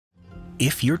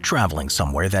if you're traveling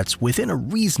somewhere that's within a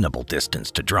reasonable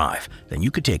distance to drive, then you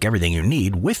could take everything you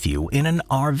need with you in an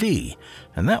RV,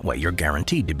 and that way you're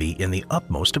guaranteed to be in the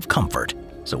utmost of comfort.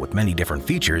 So with many different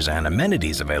features and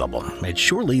amenities available, it's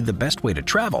surely the best way to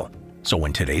travel. So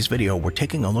in today's video, we're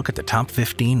taking a look at the top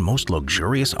 15 most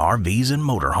luxurious RVs and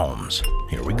motorhomes.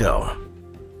 Here we go.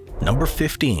 Number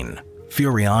 15.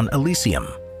 Furrion Elysium.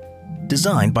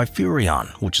 Designed by Furrion,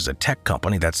 which is a tech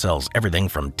company that sells everything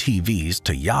from TVs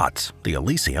to yachts, the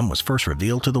Elysium was first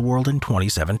revealed to the world in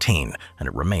 2017, and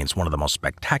it remains one of the most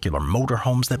spectacular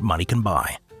motorhomes that money can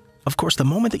buy. Of course, the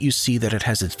moment that you see that it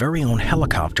has its very own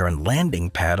helicopter and landing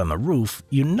pad on the roof,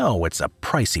 you know it's a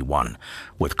pricey one,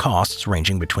 with costs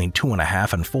ranging between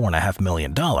 $2.5 and $4.5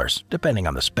 million, depending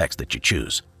on the specs that you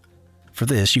choose. For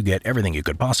this, you get everything you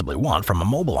could possibly want from a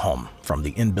mobile home, from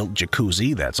the inbuilt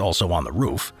jacuzzi that's also on the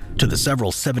roof, to the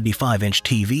several 75-inch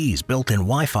TVs, built-in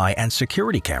Wi-Fi, and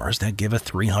security cameras that give a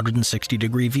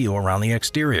 360-degree view around the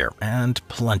exterior, and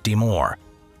plenty more.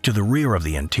 To the rear of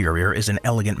the interior is an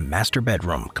elegant master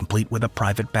bedroom, complete with a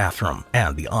private bathroom,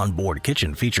 and the onboard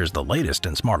kitchen features the latest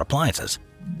in smart appliances.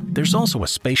 There's also a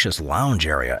spacious lounge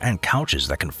area and couches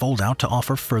that can fold out to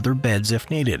offer further beds if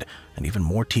needed, and even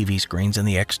more TV screens in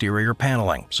the exterior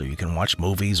paneling, so you can watch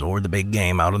movies or the big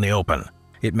game out in the open.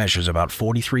 It measures about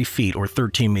 43 feet or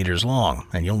 13 meters long,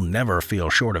 and you'll never feel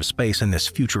short of space in this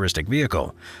futuristic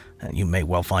vehicle. And you may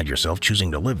well find yourself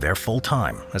choosing to live there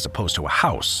full-time, as opposed to a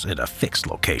house at a fixed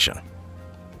location.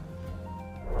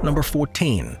 Number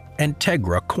 14.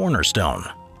 Integra Cornerstone.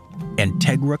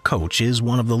 Integra Coach is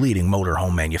one of the leading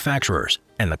motorhome manufacturers,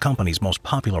 and the company's most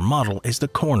popular model is the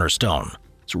Cornerstone.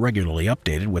 It's regularly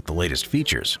updated with the latest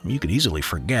features. You could easily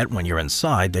forget when you're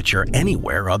inside that you're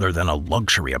anywhere other than a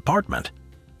luxury apartment.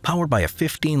 Powered by a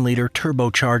 15-liter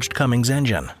turbocharged Cummins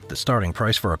engine, the starting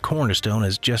price for a Cornerstone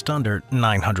is just under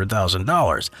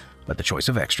 $900,000, but the choice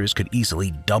of extras could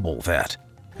easily double that.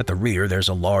 At the rear, there's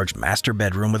a large master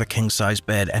bedroom with a king-size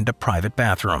bed and a private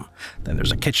bathroom. Then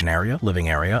there's a kitchen area, living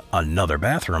area, another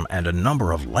bathroom, and a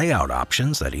number of layout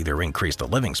options that either increase the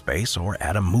living space or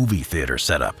add a movie theater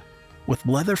setup. With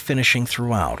leather finishing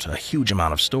throughout, a huge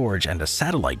amount of storage, and a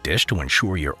satellite dish to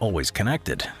ensure you're always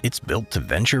connected, it's built to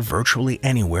venture virtually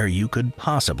anywhere you could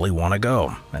possibly want to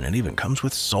go, and it even comes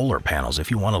with solar panels if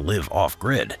you want to live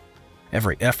off-grid.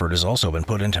 Every effort has also been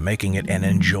put into making it an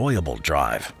enjoyable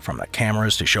drive, from the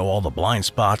cameras to show all the blind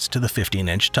spots to the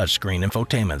 15-inch touchscreen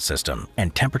infotainment system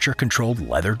and temperature-controlled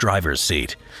leather driver's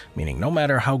seat, meaning no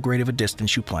matter how great of a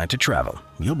distance you plan to travel,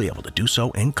 you'll be able to do so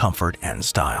in comfort and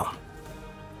style.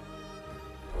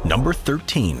 Number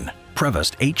 13.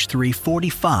 Prevost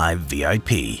H345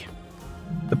 VIP.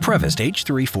 The Prevost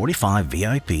H345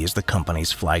 VIP is the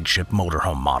company's flagship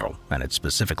motorhome model, and it's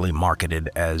specifically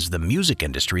marketed as the music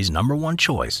industry's #1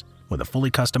 choice, with a fully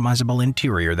customizable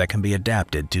interior that can be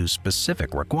adapted to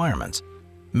specific requirements.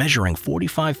 Measuring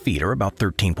 45 feet or about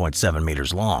 13.7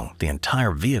 meters long, the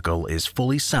entire vehicle is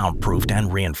fully soundproofed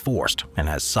and reinforced, and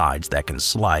has sides that can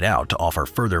slide out to offer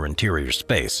further interior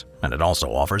space, and it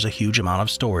also offers a huge amount of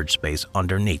storage space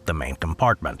underneath the main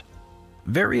compartment.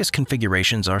 Various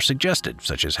configurations are suggested,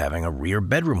 such as having a rear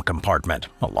bedroom compartment,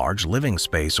 a large living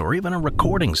space, or even a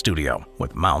recording studio,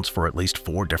 with mounts for at least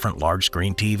 4 different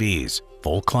large-screen TVs,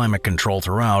 full climate control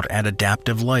throughout, and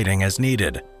adaptive lighting as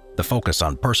needed. The focus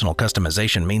on personal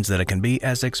customization means that it can be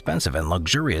as expensive and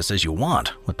luxurious as you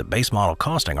want, with the base model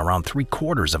costing around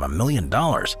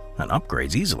 $750,000, and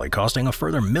upgrades easily costing a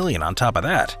further $1 million on top of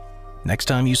that. Next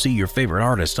time you see your favorite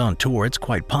artist on tour, it's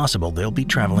quite possible they'll be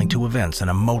traveling to events in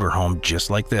a motorhome just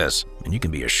like this, and you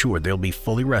can be assured they'll be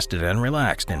fully rested and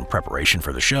relaxed in preparation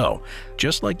for the show,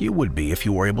 just like you would be if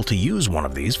you were able to use one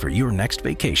of these for your next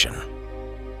vacation.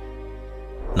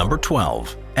 Number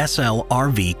 12. SL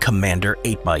RV Commander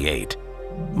 8x8.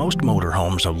 Most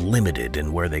motorhomes are limited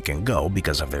in where they can go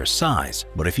because of their size,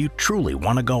 but if you truly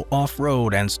want to go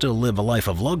off-road and still live a life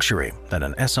of luxury, then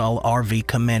an SL RV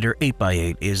Commander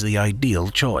 8x8 is the ideal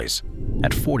choice.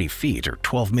 At 40 feet or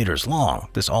 12 meters long,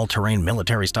 this all-terrain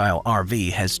military-style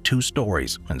RV has 2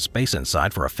 stories and space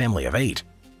inside for a family of 8.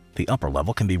 The upper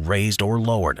level can be raised or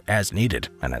lowered as needed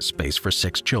and has space for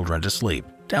 6 children to sleep.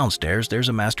 Downstairs, there's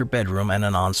a master bedroom and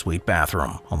an ensuite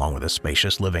bathroom, along with a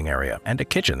spacious living area and a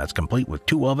kitchen that's complete with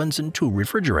 2 ovens and 2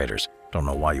 refrigerators. Don't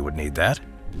know why you would need that.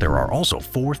 There are also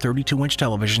 4 32-inch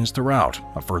televisions throughout,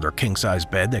 a further king-size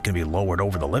bed that can be lowered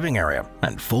over the living area,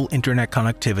 and full internet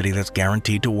connectivity that's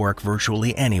guaranteed to work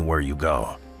virtually anywhere you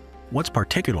go. What's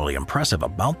particularly impressive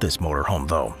about this motorhome,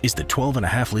 though, is the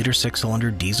 12.5-liter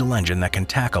 6-cylinder diesel engine that can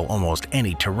tackle almost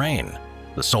any terrain.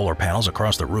 the solar panels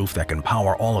across the roof that can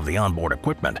power all of the onboard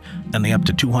equipment, and the up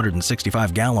to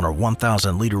 265-gallon or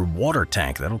 1,000-liter water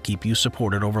tank that'll keep you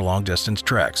supported over long-distance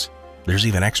treks. There's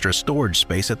even extra storage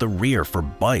space at the rear for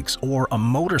bikes or a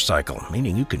motorcycle,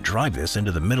 meaning you can drive this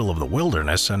into the middle of the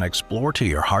wilderness and explore to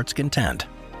your heart's content.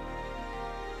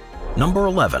 Number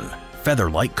 11.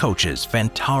 Featherlight Coaches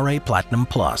Vantare Platinum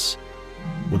Plus.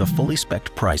 With a fully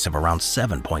spec'd price of around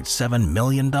 $7.7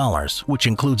 million, which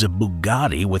includes a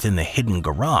Bugatti within the hidden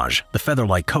garage, the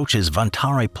Featherlight Coaches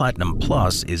Vantare Platinum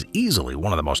Plus is easily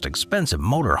one of the most expensive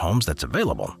motorhomes that's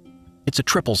available. It's a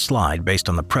triple slide based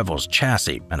on the Prevost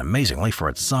chassis, and amazingly for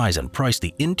its size and price,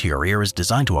 the interior is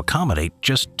designed to accommodate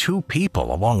just 2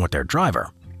 people along with their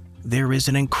driver. There is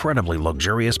an incredibly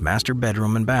luxurious master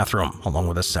bedroom and bathroom, along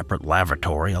with a separate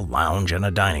lavatory, a lounge, and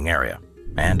a dining area,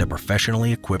 and a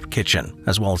professionally equipped kitchen,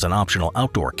 as well as an optional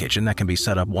outdoor kitchen that can be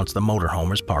set up once the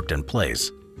motorhome is parked in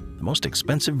place. The most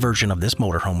expensive version of this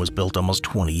motorhome was built almost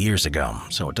 20 years ago,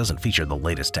 so it doesn't feature the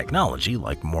latest technology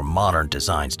like more modern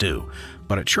designs do,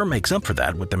 but it sure makes up for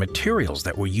that with the materials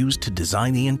that were used to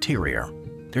design the interior.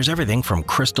 There's everything from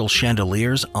crystal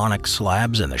chandeliers, onyx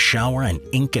slabs in the shower, and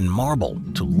Incan marble,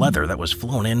 to leather that was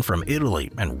flown in from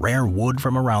Italy and rare wood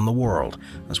from around the world,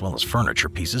 as well as furniture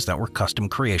pieces that were custom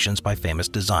creations by famous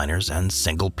designers and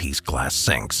single-piece glass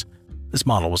sinks. This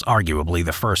model was arguably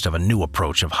the first of a new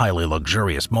approach of highly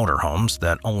luxurious motorhomes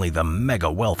that only the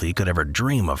mega wealthy could ever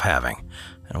dream of having.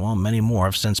 And while many more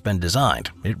have since been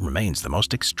designed, it remains the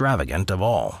most extravagant of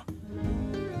all.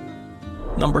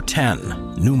 Number 10.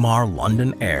 Newmar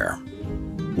London Air.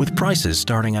 With prices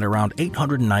starting at around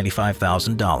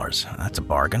 $895,000, that's a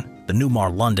bargain. The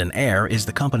Newmar London Air is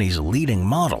the company's leading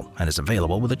model and is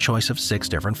available with a choice of 6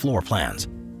 different floor plans.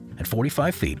 At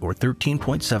 45 feet or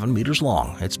 13.7 meters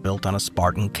long, it's built on a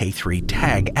Spartan K3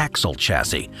 tag axle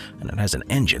chassis, and it has an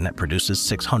engine that produces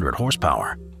 600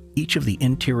 horsepower. Each of the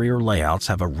interior layouts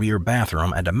have a rear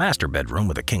bathroom and a master bedroom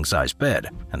with a king-size bed,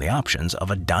 and the options of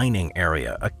a dining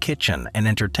area, a kitchen, and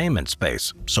entertainment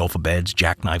space, sofa beds,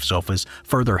 jackknife sofas,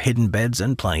 further hidden beds,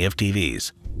 and plenty of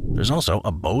TVs. There's also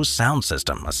a Bose sound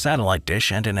system, a satellite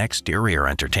dish, and an exterior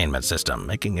entertainment system,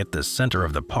 making it the center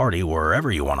of the party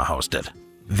wherever you want to host it.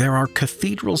 There are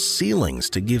cathedral ceilings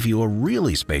to give you a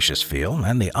really spacious feel,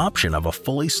 and the option of a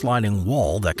fully sliding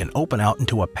wall that can open out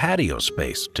into a patio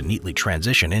space to neatly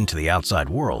transition into the outside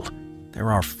world.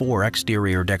 There are 4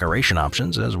 exterior decoration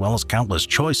options, as well as countless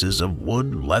choices of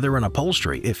wood, leather, and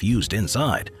upholstery if used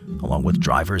inside, along with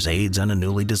driver's aids and a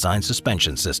newly designed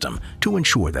suspension system to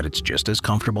ensure that it's just as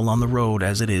comfortable on the road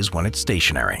as it is when it's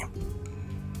stationary.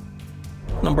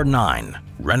 Number 9.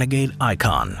 Renegade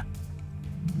Icon.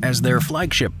 As their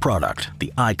flagship product,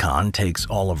 the Icon takes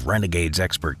all of Renegade's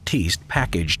expertise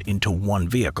packaged into one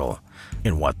vehicle,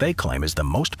 in what they claim is the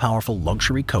most powerful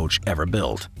luxury coach ever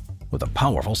built. With a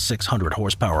powerful 600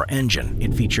 horsepower engine,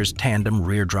 it features tandem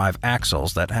rear drive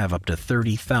axles that have up to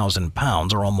 30,000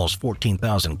 pounds or almost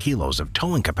 14,000 kilos of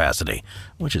towing capacity,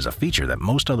 which is a feature that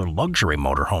most other luxury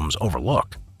motorhomes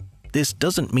overlook. This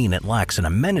doesn't mean it lacks in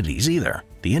amenities either.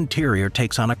 The interior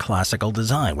takes on a classical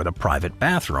design with a private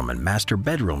bathroom and master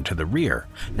bedroom to the rear,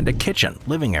 and a kitchen,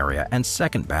 living area, and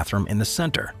second bathroom in the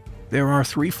center. There are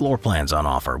 3 floor plans on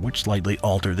offer, which slightly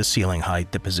alter the ceiling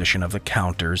height, the position of the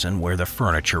counters, and where the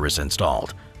furniture is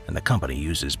installed, and the company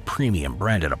uses premium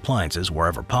branded appliances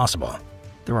wherever possible.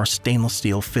 There are stainless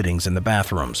steel fittings in the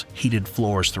bathrooms, heated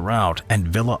floors throughout, and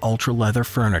Villa Ultra leather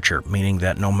furniture, meaning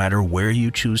that no matter where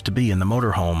you choose to be in the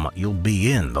motorhome, you'll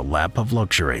be in the lap of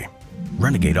luxury.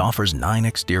 Renegade offers 9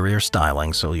 exterior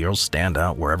stylings, so you'll stand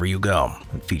out wherever you go.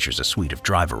 It features a suite of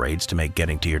driver aids to make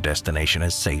getting to your destination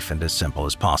as safe and as simple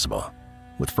as possible.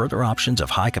 With further options of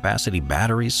high-capacity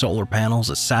batteries, solar panels,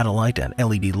 a satellite, and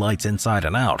LED lights inside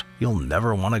and out, you'll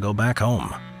never want to go back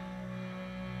home.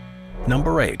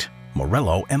 Number 8.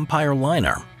 Morello Empire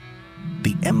Liner.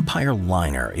 The Empire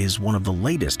Liner is one of the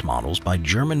latest models by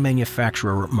German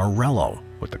manufacturer Morello,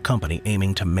 with the company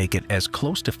aiming to make it as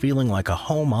close to feeling like a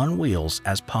home on wheels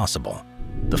as possible.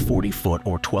 The 40-foot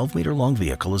or 12-meter-long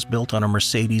vehicle is built on a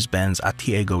Mercedes-Benz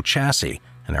Atiego chassis,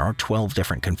 and there are 12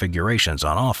 different configurations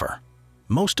on offer.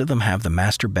 Most of them have the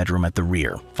master bedroom at the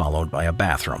rear, followed by a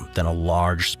bathroom, then a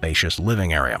large, spacious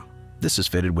living area. This is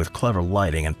fitted with clever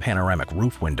lighting and panoramic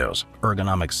roof windows,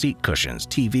 ergonomic seat cushions,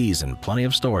 TVs, and plenty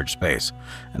of storage space.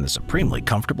 And the supremely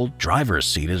comfortable driver's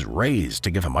seat is raised to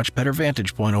give a much better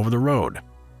vantage point over the road.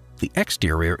 The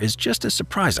exterior is just as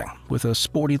surprising, with a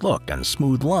sporty look and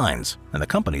smooth lines, and the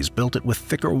company's built it with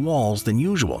thicker walls than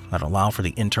usual that allow for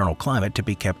the internal climate to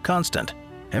be kept constant.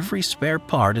 Every spare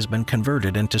part has been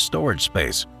converted into storage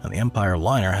space, and the Empire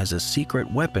liner has a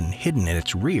secret weapon hidden in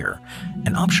its rear,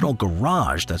 an optional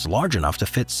garage that's large enough to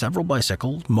fit several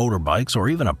bicycles, motorbikes, or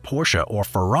even a Porsche or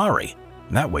Ferrari.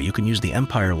 That way you can use the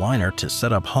Empire liner to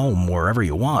set up home wherever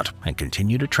you want and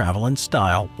continue to travel in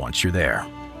style once you're there.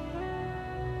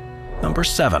 Number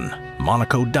 7.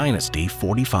 Monaco Dynasty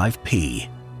 45P.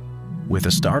 With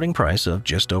a starting price of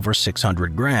just over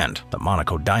 $600,000, the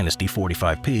Monaco Dynasty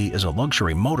 45P is a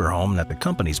luxury motorhome that the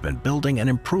company's been building and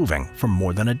improving for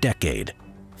more than a decade.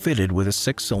 Fitted with a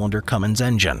 6-cylinder Cummins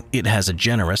engine, it has a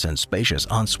generous and spacious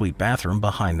ensuite bathroom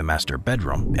behind the master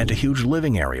bedroom and a huge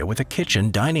living area with a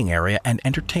kitchen, dining area, and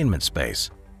entertainment space.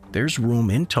 There's room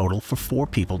in total for 4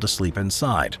 people to sleep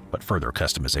inside, but further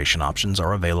customization options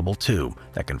are available too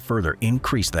that can further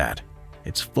increase that.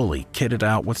 It's fully kitted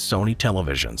out with Sony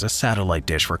televisions, a satellite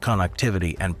dish for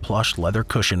connectivity, and plush leather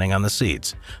cushioning on the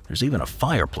seats. There's even a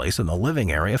fireplace in the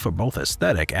living area for both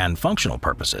aesthetic and functional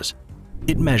purposes.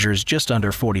 It measures just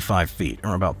under 45 feet,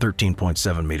 or about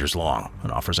 13.7 meters long,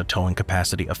 and offers a towing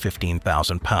capacity of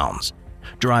 15,000 pounds.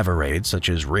 Driver aids such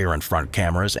as rear and front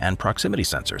cameras and proximity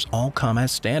sensors all come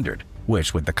as standard,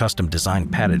 which with the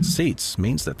custom-designed padded seats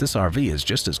means that this RV is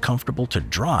just as comfortable to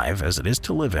drive as it is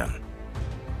to live in.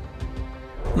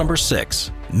 Number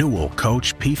 6. Newell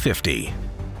Coach P50.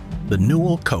 The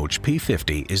Newell Coach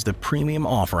P50 is the premium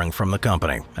offering from the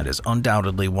company and is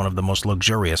undoubtedly one of the most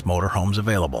luxurious motorhomes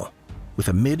available. With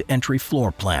a mid-entry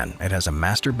floor plan, it has a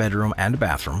master bedroom and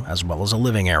bathroom, as well as a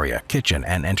living area, kitchen,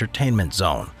 and entertainment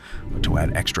zone. But to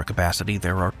add extra capacity,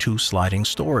 there are 2 sliding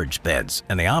storage beds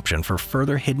and the option for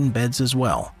further hidden beds as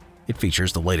well. It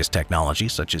features the latest technology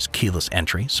such as keyless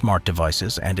entry, smart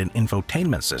devices, and an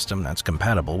infotainment system that's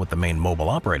compatible with the main mobile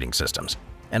operating systems.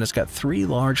 And it's got 3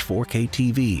 large 4K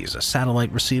TVs, a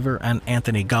satellite receiver, and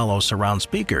Anthony Gallo surround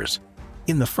speakers.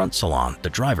 In the front salon, the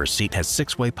driver's seat has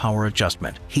 6-way power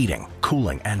adjustment, heating,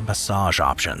 cooling, and massage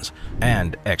options,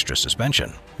 and extra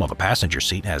suspension, while the passenger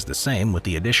seat has the same with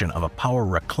the addition of a power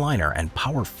recliner and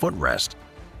power footrest.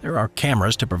 There are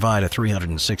cameras to provide a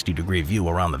 360-degree view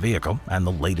around the vehicle and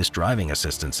the latest driving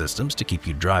assistance systems to keep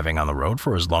you driving on the road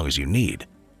for as long as you need.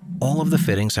 All of the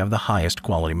fittings have the highest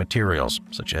quality materials,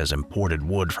 such as imported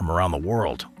wood from around the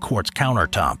world, quartz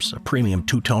countertops, a premium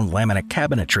 2-tone laminate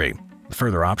cabinetry. The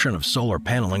further option of solar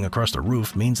paneling across the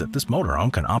roof means that this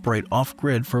motorhome can operate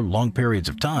off-grid for long periods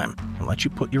of time and let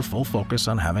you put your full focus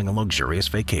on having a luxurious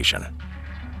vacation.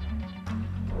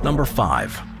 Number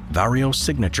 5. Vario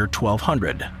Signature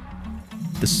 1200.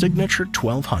 The Signature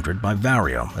 1200 by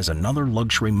Vario is another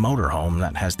luxury motorhome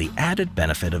that has the added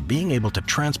benefit of being able to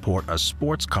transport a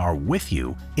sports car with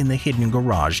you in the hidden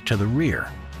garage to the rear.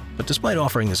 But despite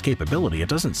offering this capability, it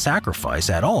doesn't sacrifice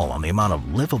at all on the amount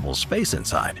of livable space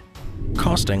inside.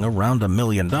 Costing around $1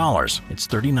 million, it's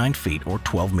 39 feet or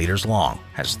 12 meters long,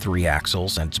 has 3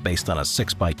 axles, and it's based on a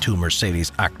 6x2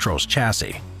 Mercedes Actros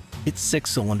chassis. Its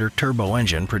 6-cylinder turbo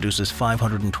engine produces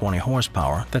 520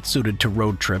 horsepower that's suited to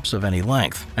road trips of any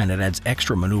length, and it adds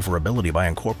extra maneuverability by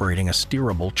incorporating a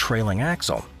steerable trailing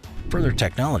axle. Further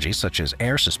technology such as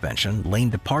air suspension, lane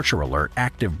departure alert,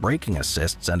 active braking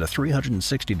assists, and a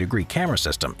 360-degree camera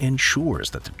system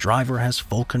ensures that the driver has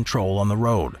full control on the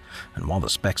road. And while the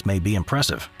specs may be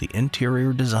impressive, the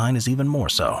interior design is even more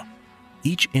so.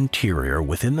 Each interior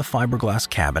within the fiberglass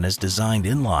cabin is designed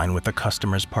in line with the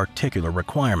customer's particular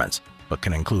requirements, but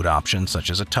can include options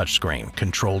such as a touchscreen,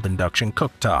 controlled induction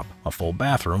cooktop, a full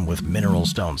bathroom with mineral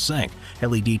stone sink,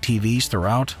 LED TVs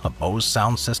throughout, a Bose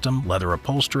sound system, leather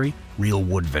upholstery, real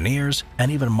wood veneers,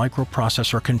 and even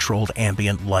microprocessor-controlled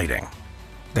ambient lighting.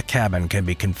 The cabin can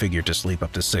be configured to sleep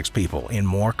up to 6 people in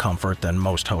more comfort than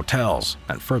most hotels,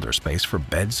 and further space for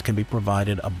beds can be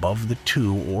provided above the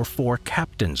 2 or 4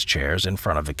 captain's chairs in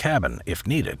front of the cabin if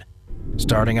needed.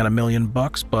 Starting at $1 million,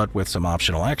 but with some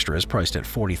optional extras priced at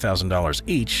 $40,000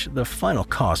 each, the final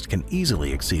cost can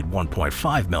easily exceed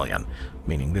 $1.5 million,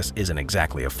 meaning this isn't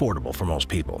exactly affordable for most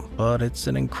people, but it's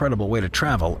an incredible way to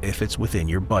travel if it's within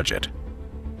your budget.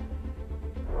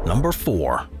 Number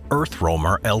 4. Earth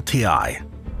Roamer LTI.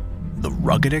 The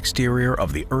rugged exterior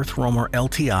of the Earth Roamer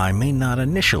LTI may not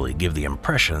initially give the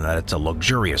impression that it's a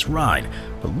luxurious ride,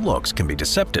 but looks can be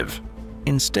deceptive.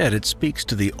 Instead, it speaks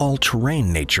to the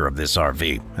all-terrain nature of this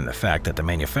RV and the fact that the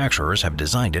manufacturers have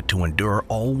designed it to endure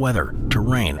all weather,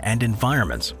 terrain, and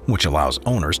environments, which allows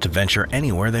owners to venture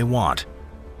anywhere they want.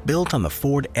 Built on the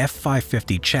Ford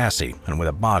F550 chassis and with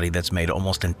a body that's made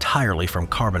almost entirely from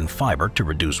carbon fiber to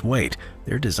reduce weight,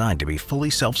 they're designed to be fully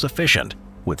self-sufficient.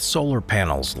 With solar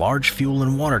panels, large fuel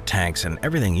and water tanks, and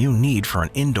everything you need for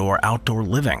an indoor-outdoor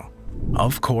living.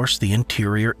 Of course, the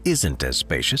interior isn't as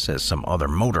spacious as some other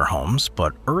motorhomes,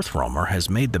 but Earth Roamer has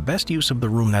made the best use of the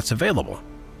room that's available.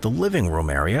 The living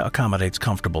room area accommodates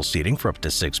comfortable seating for up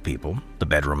to 6 people. The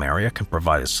bedroom area can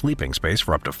provide a sleeping space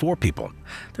for up to 4 people.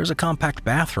 There's a compact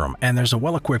bathroom, and there's a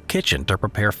well-equipped kitchen to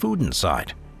prepare food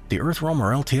inside. The Earth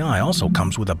Roamer LTI also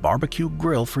comes with a barbecue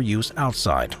grill for use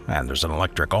outside, and there's an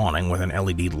electric awning with an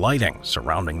LED lighting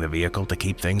surrounding the vehicle to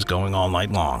keep things going all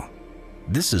night long.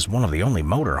 This is one of the only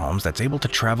motorhomes that's able to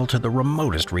travel to the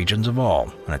remotest regions of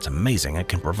all, and it's amazing it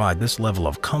can provide this level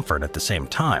of comfort at the same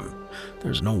time.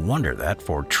 There's no wonder that,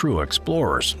 for true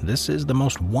explorers, this is the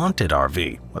most wanted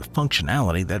RV, with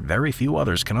functionality that very few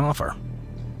others can offer.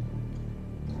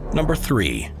 Number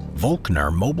 3.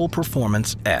 Volkner Mobile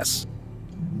Performance S.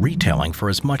 Retailing for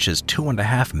as much as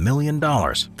 $2.5 million,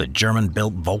 the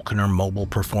German-built Volkner Mobile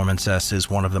Performance S is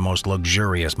one of the most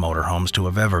luxurious motorhomes to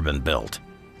have ever been built.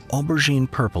 Aubergine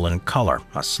purple in color,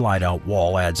 a slide-out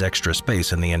wall adds extra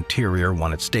space in the interior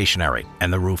when it's stationary,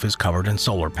 and the roof is covered in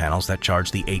solar panels that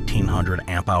charge the 1,800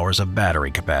 amp-hours of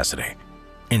battery capacity.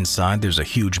 Inside, there's a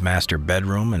huge master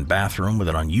bedroom and bathroom with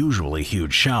an unusually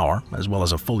huge shower, as well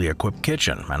as a fully equipped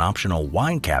kitchen, an optional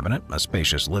wine cabinet, a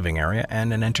spacious living area,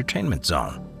 and an entertainment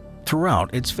zone. Throughout,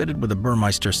 it's fitted with a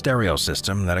Burmeister stereo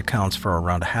system that accounts for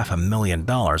around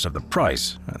 $500,000 of the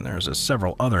price, and there's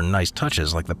several other nice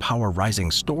touches like the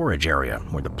power-rising storage area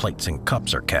where the plates and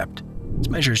cups are kept. It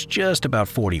measures just about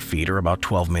 40 feet or about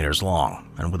 12 meters long,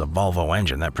 and with a Volvo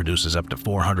engine that produces up to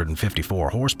 454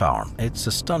 horsepower, it's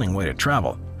a stunning way to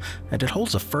travel. And it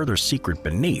holds a further secret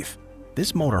beneath.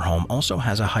 This motorhome also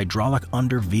has a hydraulic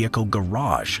under-vehicle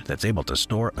garage that's able to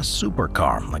store a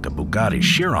supercar like a Bugatti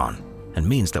Chiron, and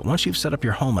means that once you've set up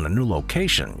your home in a new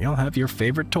location, you'll have your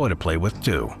favorite toy to play with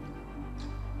too.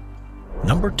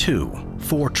 Number 2.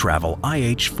 4Travel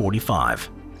IH45.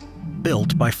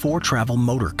 Built by 4Travel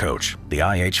Motor Coach, the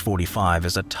IH45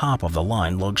 is a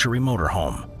top-of-the-line luxury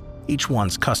motorhome. Each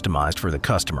one's customized for the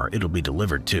customer it'll be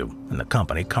delivered to, and the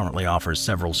company currently offers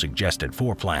several suggested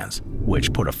floor plans,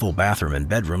 which put a full bathroom and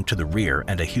bedroom to the rear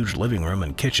and a huge living room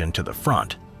and kitchen to the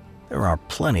front. There are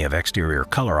plenty of exterior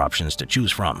color options to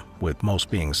choose from, with most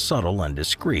being subtle and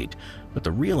discreet, but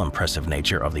the real impressive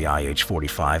nature of the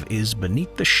IH45 is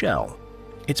beneath the shell.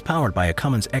 It's powered by a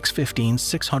Cummins X15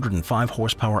 605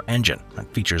 horsepower engine and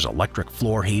features electric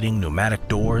floor heating, pneumatic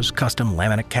doors, custom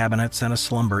laminate cabinets, and a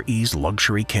Slumber Ease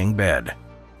luxury king bed.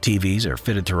 TVs are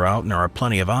fitted throughout, and there are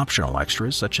plenty of optional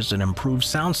extras such as an improved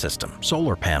sound system,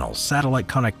 solar panels, satellite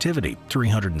connectivity,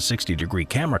 360-degree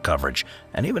camera coverage,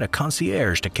 and even a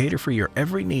concierge to cater for your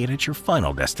every need at your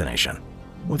final destination.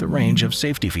 With a range of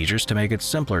safety features to make it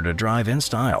simpler to drive in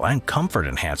style and comfort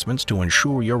enhancements to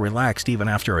ensure you're relaxed even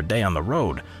after a day on the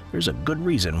road, there's a good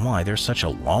reason why there's such a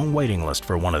long waiting list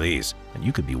for one of these, and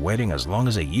you could be waiting as long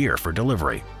as a year for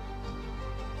delivery.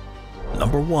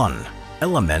 Number 1.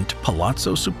 Element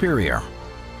Palazzo Superior.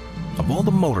 Of all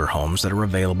the motorhomes that are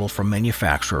available from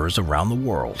manufacturers around the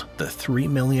world, the $3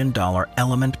 million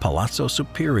Element Palazzo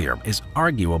Superior is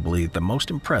arguably the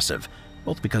most impressive,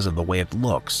 both because of the way it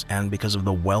looks and because of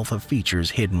the wealth of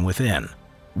features hidden within.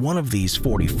 One of these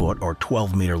 40-foot or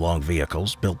 12-meter-long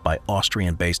vehicles, built by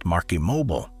Austrian-based Marque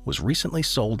Mobile, was recently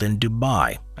sold in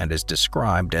Dubai and is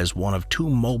described as one of 2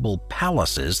 mobile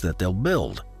palaces that they'll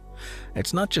build.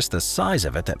 It's not just the size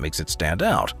of it that makes it stand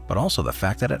out, but also the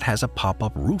fact that it has a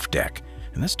pop-up roof deck,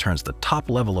 and this turns the top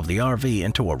level of the RV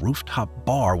into a rooftop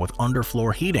bar with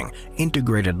underfloor heating,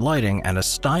 integrated lighting, and a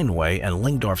Steinway and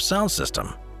Lingdorf sound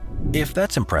system. If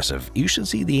that's impressive, you should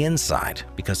see the inside,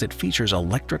 because it features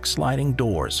electric sliding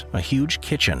doors, a huge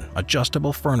kitchen,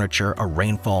 adjustable furniture, a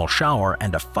rainfall shower,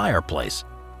 and a fireplace.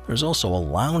 There's also a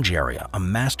lounge area, a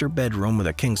master bedroom with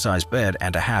a king-size bed,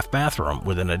 and a half bathroom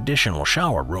with an additional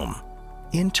shower room.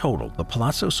 In total, the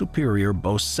Palazzo Superior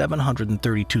boasts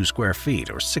 732 square feet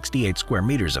or 68 square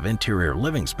meters of interior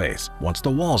living space once the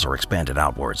walls are expanded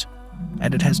outwards.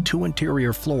 And it has 2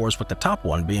 interior floors, with the top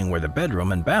one being where the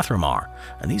bedroom and bathroom are,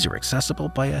 and these are accessible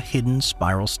by a hidden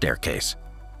spiral staircase.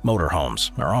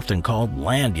 Motorhomes are often called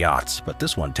land yachts, but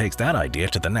this one takes that idea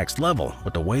to the next level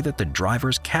with the way that the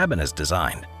driver's cabin is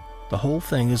designed. The whole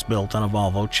thing is built on a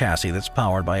Volvo chassis that's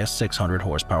powered by a 600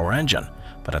 horsepower engine,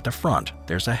 but at the front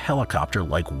there's a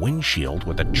helicopter-like windshield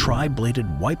with a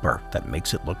tri-bladed wiper that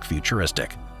makes it look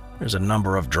futuristic. There's a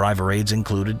number of driver aids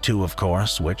included too, of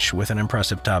course, which, with an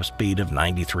impressive top speed of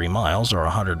 93 miles or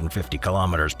 150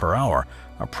 kilometers per hour,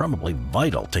 are probably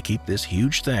vital to keep this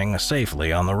huge thing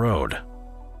safely on the road.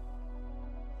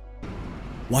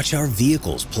 Watch our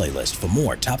Vehicles playlist for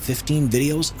more top 15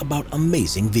 videos about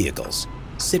amazing vehicles.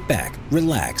 Sit back,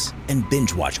 relax, and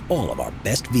binge watch all of our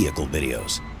best vehicle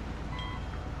videos.